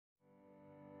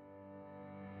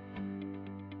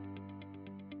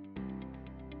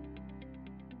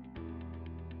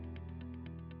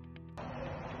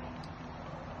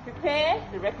Prepare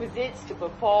the requisites to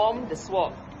perform the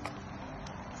swab.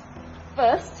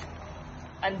 First,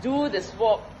 undo the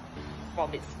swab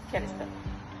from its canister.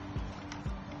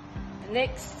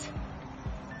 Next,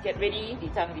 get ready the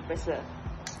tongue depressor.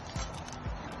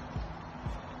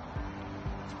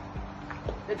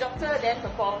 The doctor then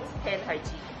performs hand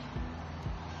hygiene.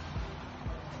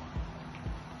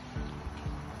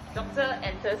 Doctor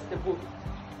enters the booth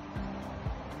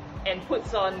and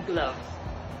puts on gloves.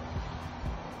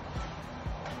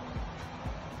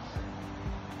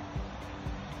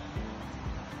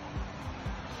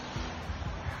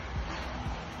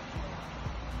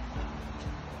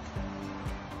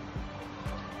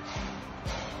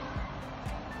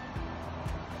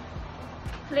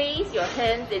 Place your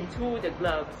hands into the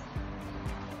gloves.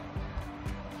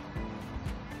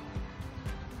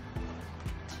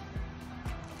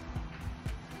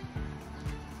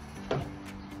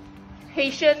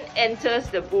 Patient enters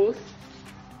the booth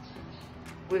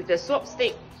with the swab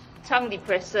stick, tongue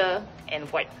depressor, and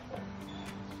wipe.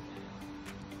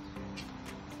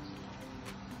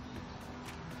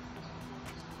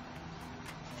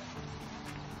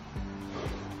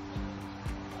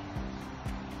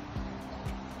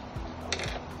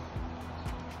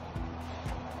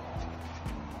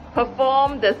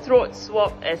 Perform the throat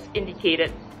swab as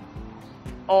indicated,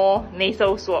 or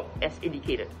nasal swab as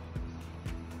indicated.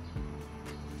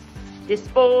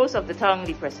 Dispose of the tongue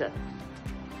depressor.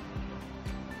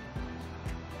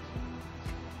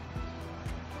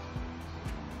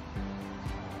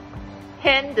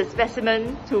 Hand the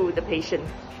specimen to the patient.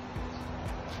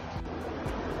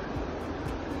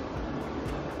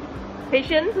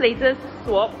 Patient places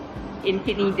swab in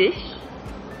kidney dish.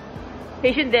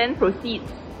 Patient then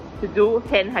proceeds to do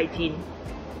hand hygiene.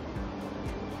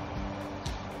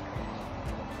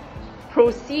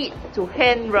 Proceed to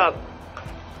hand rub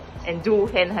and do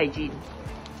hand hygiene.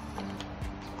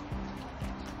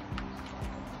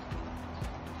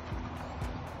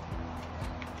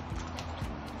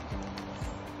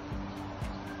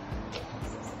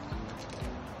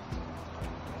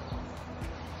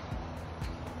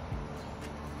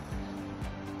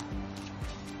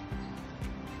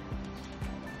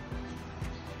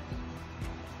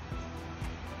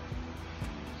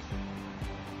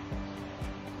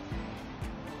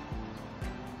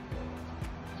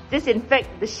 Disinfect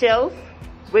the shelf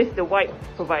with the wipe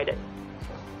provided.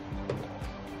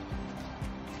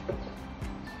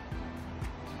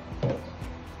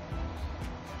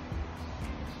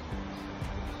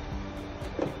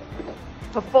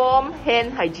 Perform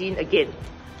hand hygiene again.